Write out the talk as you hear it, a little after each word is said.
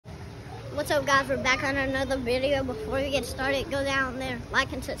What's up, guys? We're back on another video. Before we get started, go down there,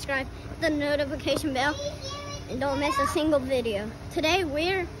 like and subscribe, hit the notification bell, and don't miss a single video. Today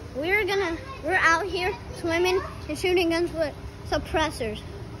we're out here swimming and shooting guns with suppressors.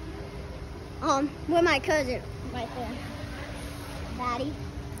 With my cousin right there, Daddy.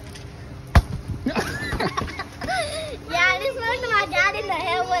 Yeah, I just smacked my dad in the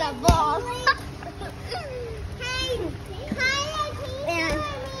head with a ball. And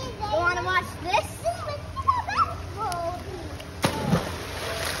you want to watch this?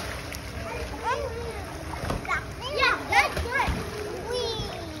 Yeah, that's good.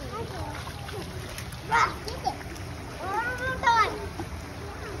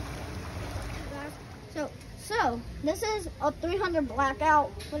 So this is a 300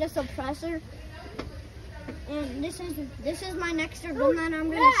 blackout with a suppressor, and this is my next gun that I'm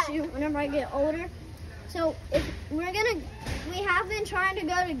gonna shoot whenever I get older. So if we have been trying to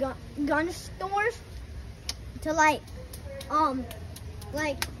go to gun stores to try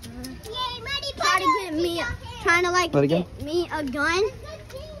to get me a gun,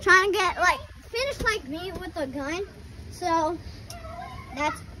 trying to get finish like me with a gun. So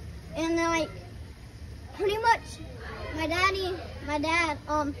that's, and then pretty much my dad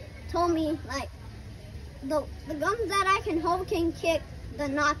told me the guns that I can hold can kick the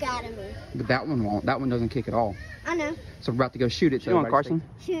knock out of me. But that one won't. That one doesn't kick at all. I know. So we're about to go shoot it. Shoot on, Carson.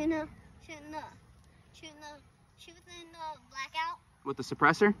 Shooting the blackout. With the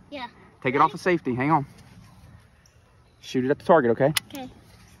suppressor? Yeah. Take it off of safety. Hang on. Shoot it at the target, okay? Okay.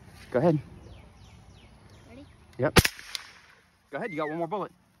 Go ahead. Ready? Yep. Go ahead. You got one more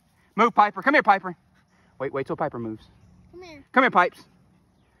bullet. Move, Piper. Come here, Piper. Wait till Piper moves. Come here. Come here, Pipes.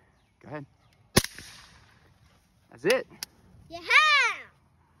 Go ahead. That's it. Yeah.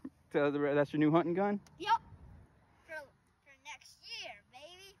 So that's your new hunting gun? Yep. For next year,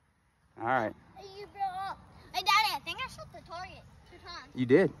 baby. All right. You built up. Hey, Daddy, I think I shot the target 2 times. You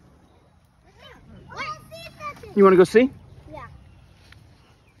did. What? You want to go see? Yeah.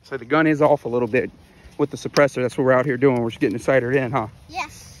 So the gun is off a little bit with the suppressor. That's what we're out here doing. We're just getting it sighted in, huh?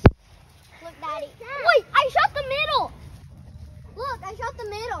 Yes. Look, Daddy. Wait, I shot the middle. Look, I shot the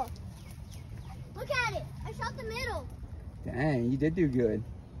middle. Look at it. I shot the middle. Dang, you did do good.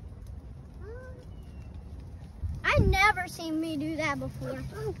 I never seen me do that before.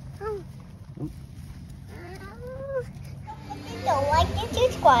 If you don't like this,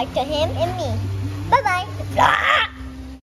 subscribe to him and me. Bye-bye.